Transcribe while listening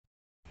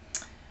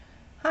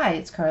Hi,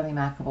 it's Carly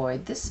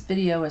McAvoy. This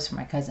video is for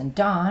my cousin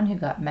Dawn, who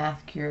got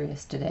math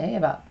curious today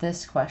about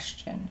this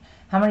question.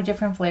 How many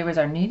different flavors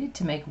are needed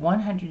to make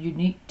 100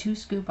 unique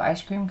 2-scoop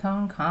ice cream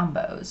cone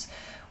combos?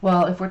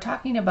 Well, if we're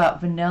talking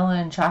about vanilla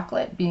and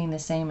chocolate being the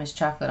same as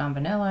chocolate on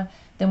vanilla,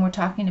 then we're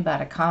talking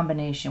about a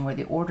combination where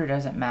the order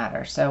doesn't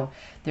matter. So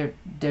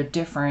they're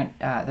different.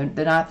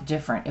 They're not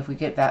different if we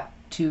get that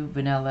two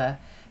vanilla.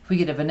 If we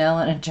get a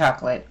vanilla and a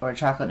chocolate or a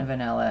chocolate and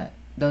vanilla,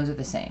 those are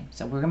the same.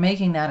 So we're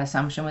making that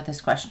assumption with this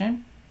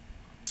question.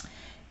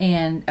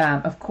 And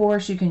of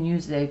course you can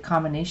use the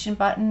combination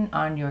button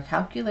on your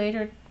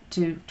calculator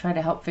to try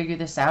to help figure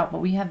this out,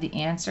 but we have the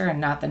answer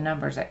and not the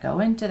numbers that go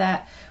into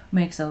that.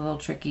 Makes it a little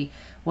tricky.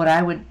 What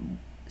I would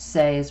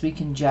say is we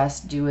can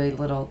just do a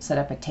little, set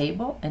up a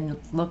table and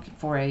look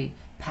for a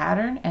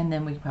pattern, and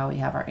then we probably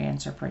have our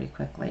answer pretty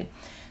quickly.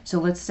 So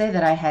let's say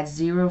that I had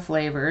 0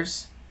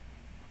 flavors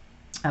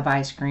of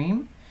ice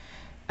cream.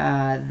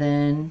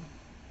 Then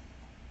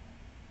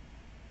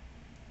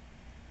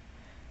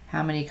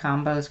how many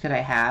combos could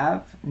I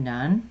have?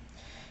 None.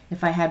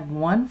 If I had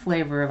 1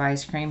 flavor of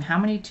ice cream, how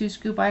many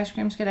 2-scoop ice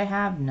creams could I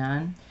have?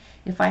 None.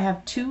 If I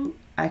have 2,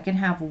 I can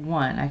have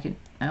 1.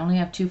 I only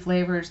have 2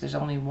 flavors. There's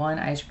only 1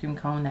 ice cream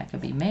cone that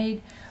could be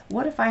made.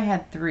 What if I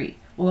had 3?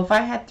 Well, if I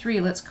had 3,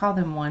 let's call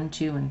them 1,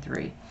 2, and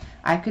 3.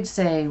 I could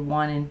say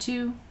 1 and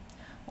 2,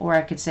 or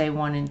I could say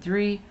 1 and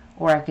 3,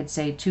 or I could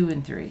say 2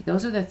 and 3.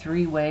 Those are the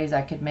 3 ways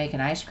I could make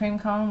an ice cream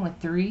cone with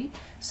 3.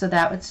 So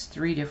that was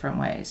 3 different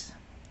ways.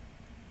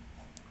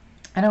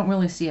 I don't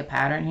really see a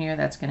pattern here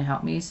that's going to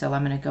help me, so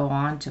I'm going to go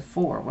on to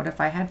 4. What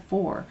if I had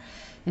 4?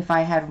 If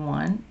I had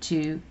 1,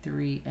 2,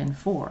 3, and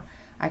 4,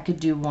 I could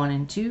do 1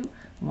 and 2,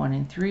 1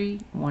 and 3,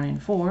 1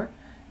 and 4,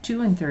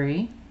 2 and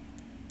 3,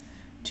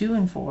 2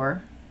 and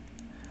 4,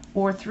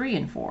 or 3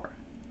 and 4.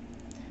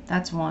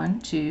 That's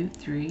 1, 2,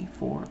 3,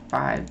 4,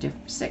 5,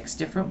 6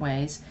 different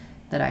ways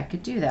that I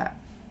could do that.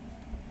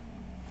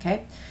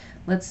 Okay,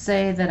 let's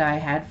say that I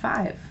had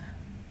 5.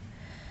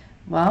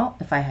 Well,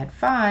 if I had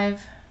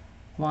 5,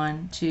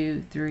 1,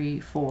 2, 3,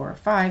 4,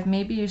 5.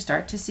 Maybe you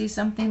start to see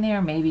something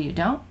there, maybe you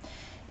don't.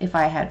 If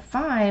I had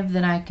 5,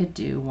 then I could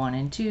do 1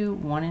 and 2,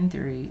 1 and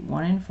 3,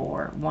 1 and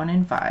 4, 1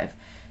 and 5,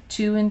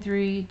 2 and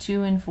 3,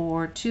 2 and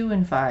 4, 2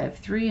 and 5,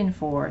 3 and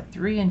 4,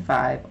 3 and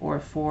 5, or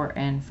 4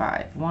 and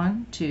 5.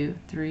 1, 2,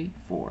 3,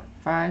 4,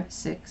 5,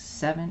 6,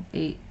 7,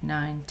 8,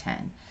 9,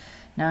 10.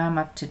 Now I'm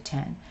up to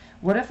 10.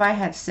 What if I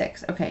had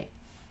 6? Okay,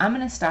 I'm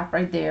going to stop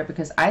right there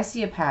because I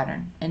see a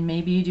pattern, and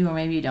maybe you do or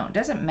maybe you don't. It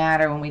doesn't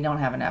matter when we don't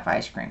have enough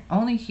ice cream.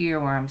 Only here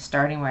where I'm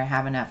starting where I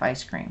have enough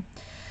ice cream.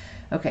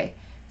 Okay,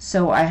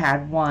 so I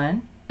had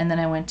 1, and then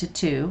I went to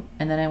 2,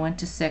 and then I went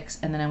to 6,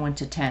 and then I went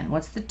to 10.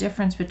 What's the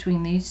difference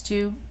between these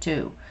two?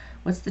 2.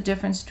 What's the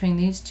difference between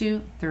these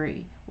two?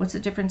 3. What's the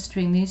difference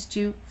between these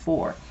two?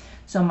 4.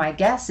 So my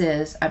guess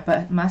is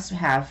I must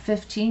have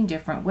 15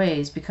 different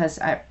ways because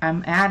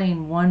I'm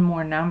adding one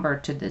more number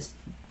to this,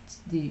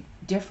 the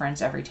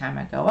difference every time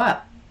I go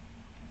up.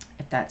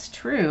 If that's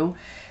true,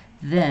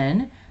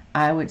 then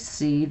I would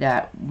see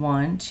that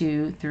 1,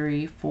 2,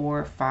 3,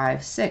 4,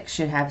 5, 6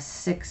 should have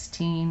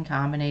 16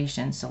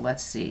 combinations. So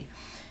let's see.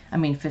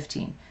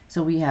 15.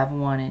 So we have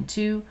 1 and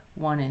 2,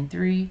 1 and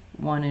 3,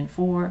 1 and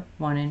 4,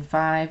 1 and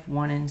 5,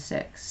 1 and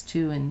 6,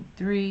 2 and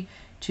 3,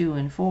 2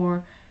 and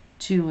 4,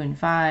 2 and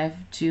 5,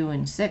 2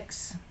 and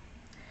 6,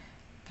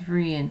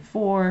 3 and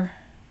 4,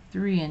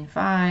 3 and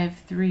 5,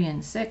 3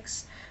 and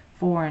 6,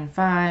 4 and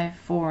 5,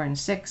 4 and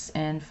 6,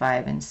 and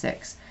 5 and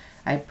 6.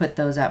 I put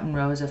those up in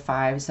rows of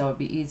 5 so it'd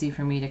be easy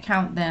for me to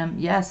count them.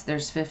 Yes,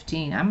 there's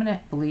 15. I'm going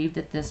to believe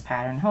that this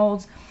pattern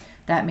holds.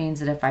 That means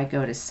that if I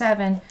go to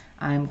 7,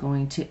 I'm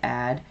going to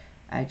add,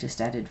 I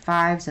just added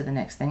 5, so the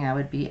next thing I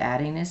would be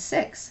adding is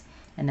 6,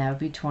 and that would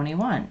be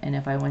 21. And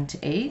if I went to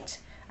 8,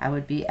 I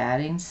would be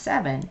adding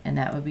 7, and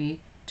that would be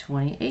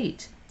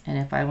 28. And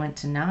if I went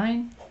to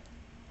 9,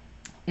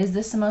 is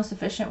this the most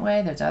efficient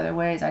way? There's other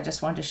ways. I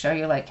just wanted to show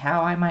you like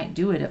how I might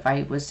do it if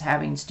I was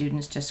having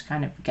students just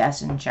kind of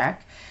guess and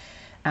check.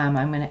 I'm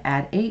going to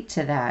add 8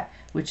 to that,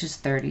 which is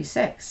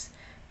 36.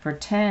 For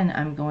 10,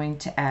 I'm going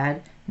to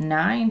add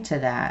 9 to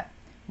that,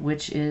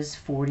 which is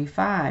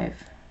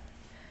 45.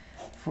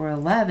 For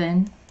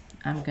 11,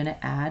 I'm going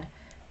to add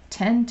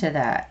 10 to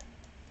that,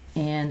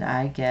 and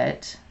I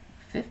get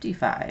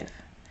 55.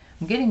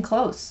 I'm getting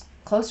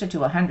closer to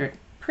 100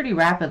 pretty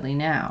rapidly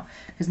now,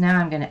 because now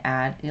I'm going to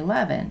add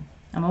 11.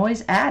 I'm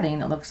always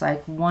adding, it looks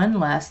like, 1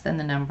 less than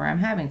the number I'm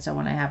having. So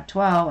when I have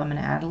 12, I'm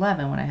going to add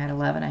 11. When I had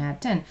 11, I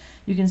had 10.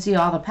 You can see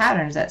all the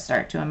patterns that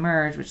start to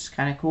emerge, which is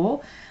kind of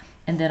cool.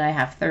 And then I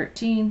have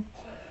 13.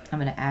 I'm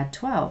going to add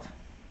 12.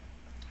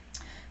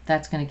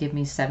 That's going to give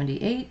me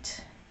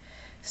 78.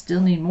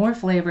 Still need more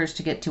flavors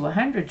to get to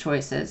 100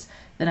 choices.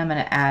 Then I'm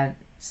going to add,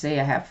 say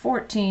I have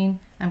 14,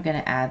 I'm going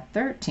to add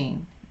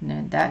 13. And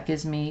then that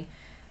gives me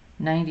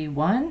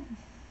 91.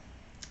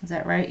 Is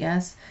that right?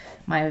 Yes.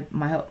 My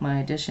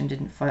addition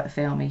didn't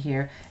fail me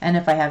here. And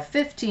if I have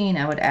 15,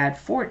 I would add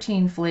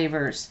 14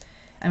 flavors.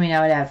 I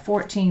would add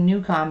 14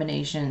 new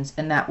combinations,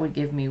 and that would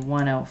give me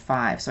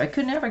 105. So I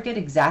could never get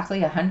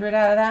exactly 100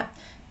 out of that,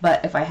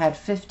 But if I had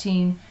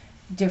 15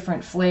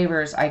 different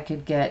flavors, I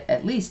could get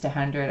at least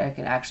 100. I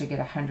could actually get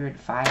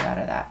 105 out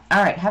of that.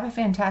 All right, have a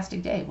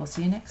fantastic day. We'll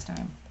see you next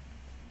time.